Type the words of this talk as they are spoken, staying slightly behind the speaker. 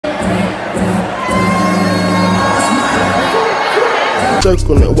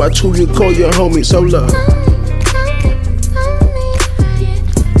circling. Watch who you call your homie, so love.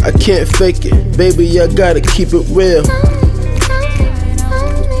 I can't fake it, baby, I gotta keep it real.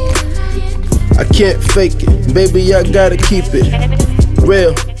 I can't fake it, baby, I gotta keep it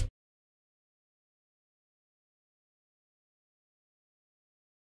real.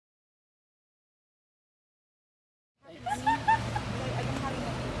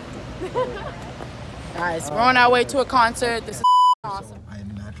 Guys, we're on our way to a concert. This is awesome. I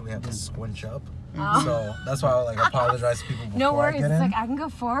naturally have to squinch up, so that's why I like apologize to people before No worries, I get in. it's like I can go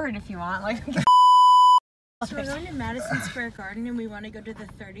forward if you want. Like. So we're going to Madison Square Garden and we want to go to the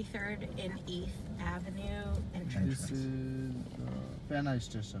 33rd and 8th Avenue entrance. This is Penna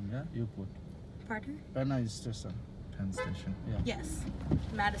Station, yeah? You put. Pardon? Penna Station. Penn Station. Yeah. Yes,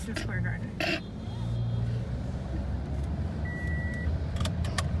 Madison Square Garden.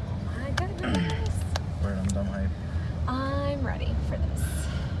 I gotta go this. Word, I'm dumb hype. I'm ready for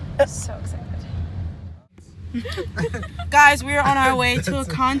this. So excited. Guys, we are on our way to a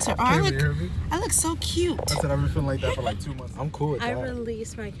concert. Oh, I look so cute. I said I've been feeling like that for like 2 months. I'm cool with I that.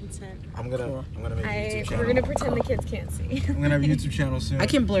 release my consent. I'm gonna make a YouTube channel. We're gonna pretend the kids can't see. I'm gonna have a YouTube channel soon. I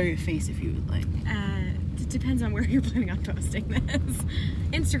can blur your face if you would like. It depends on where you're planning on posting this.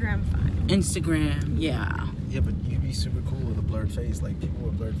 Instagram, fine. Instagram, yeah. Yeah, but you'd be super cool with a blurred face. Like people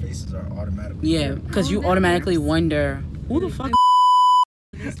with blurred faces are automatically. Yeah, because you automatically wonder who the fuck.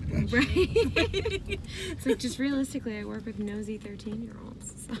 Right? It's like, just realistically, I work with nosy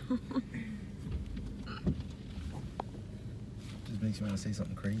 13-year-olds. So. Just makes you want to say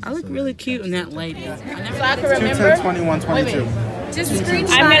something crazy. I look so really like, cute in that lighting. It's I never I can remember. 210, 21, 22. Just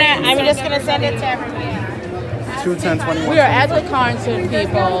screenshot. I'm just gonna send it to everybody. 210, 21. We are at the concert,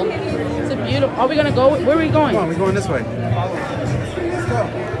 people. It's a beautiful. Are we gonna go? Where are we going? Come on, we're going this way. Let's go.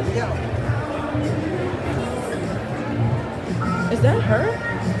 Is that her?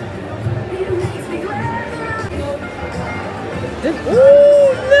 Ooh,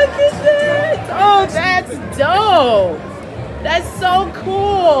 look at that! Oh, that's dope! That's so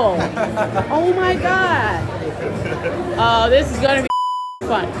cool! Oh my god! Oh, this is gonna be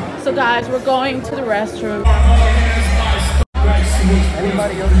fun. So guys, we're going to the restroom.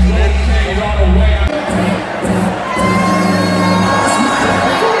 Anybody else?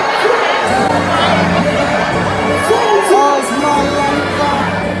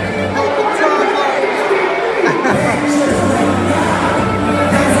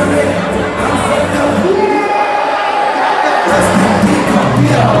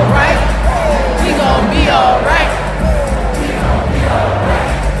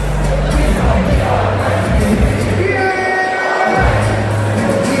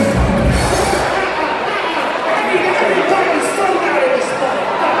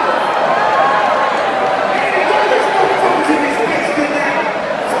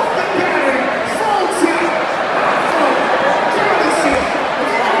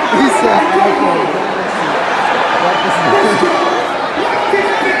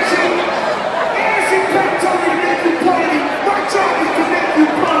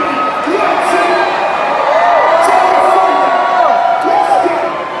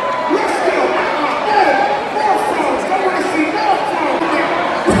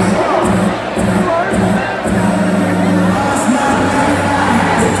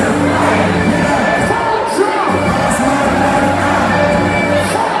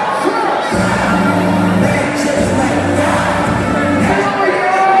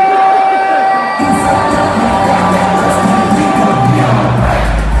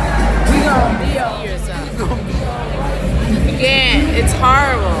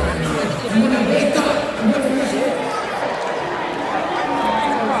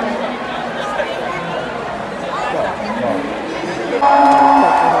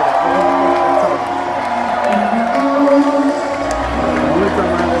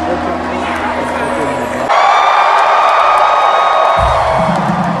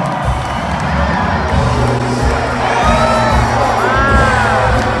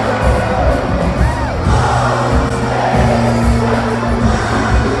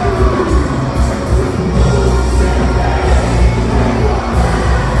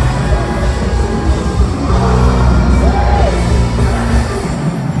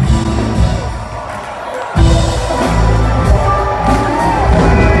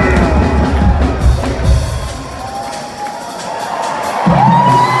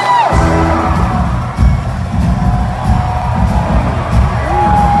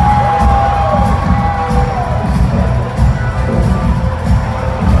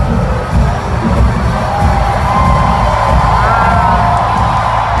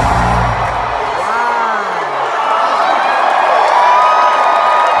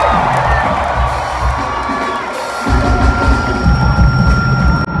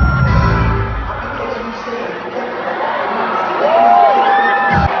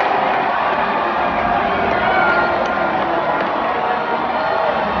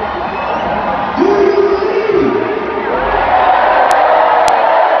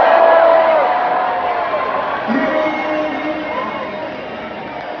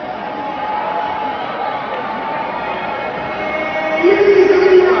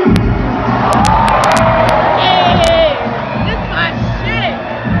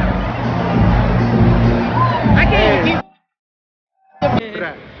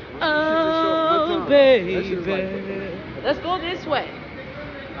 Oh, baby. Let's go this way.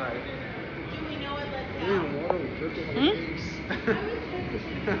 Hmm?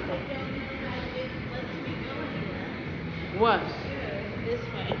 What? This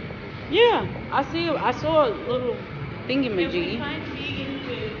way. Yeah, I see. I saw a little thingamajiggy. If we find vegan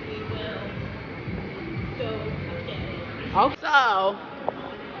food, we will go get it. Okay. So,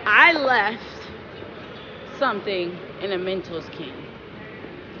 I left something in a Mentos can.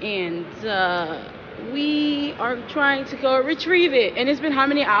 And we are trying to go retrieve it. And it's been how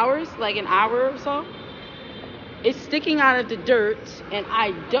many hours? Like an hour or so? It's sticking out of the dirt, and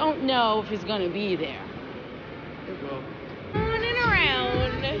I don't know if it's going to be there. Running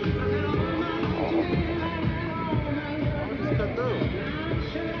around.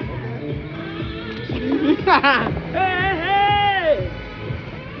 Hey!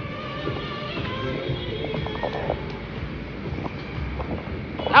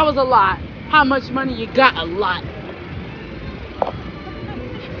 That was a lot. How much money you got? A lot.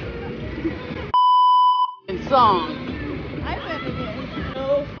 And song. I bet it is.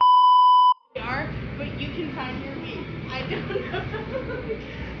 No are, but you can find your meat. I don't know.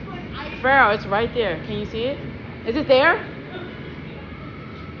 Pharaoh, it's right there. Can you see it? Is it there?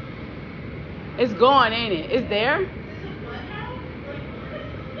 It's gone, ain't it? It's there?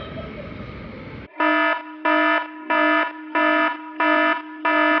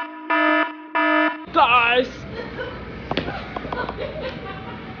 Guys!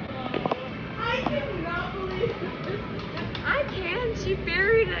 I cannot believe this. I can. She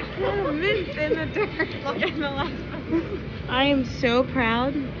buried a can of mints in the dirt in the last one. I am so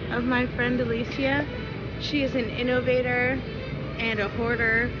proud of my friend Alicia. She is an innovator and a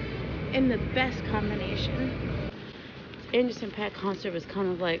hoarder in the best combination. Anderson Paak concert was kind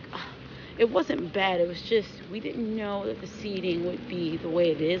of like, it wasn't bad. It was just, we didn't know that the seating would be the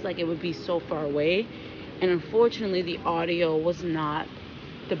way it is. Like, it would be so far away. And unfortunately, the audio was not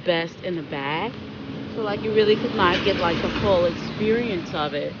the best in the back. So, like, you really could not get, like, the full experience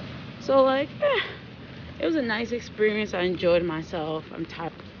of it. So, like, it was a nice experience. I enjoyed myself. I'm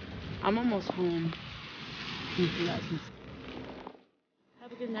tired. I'm almost home.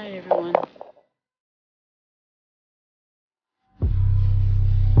 Have a good night, everyone.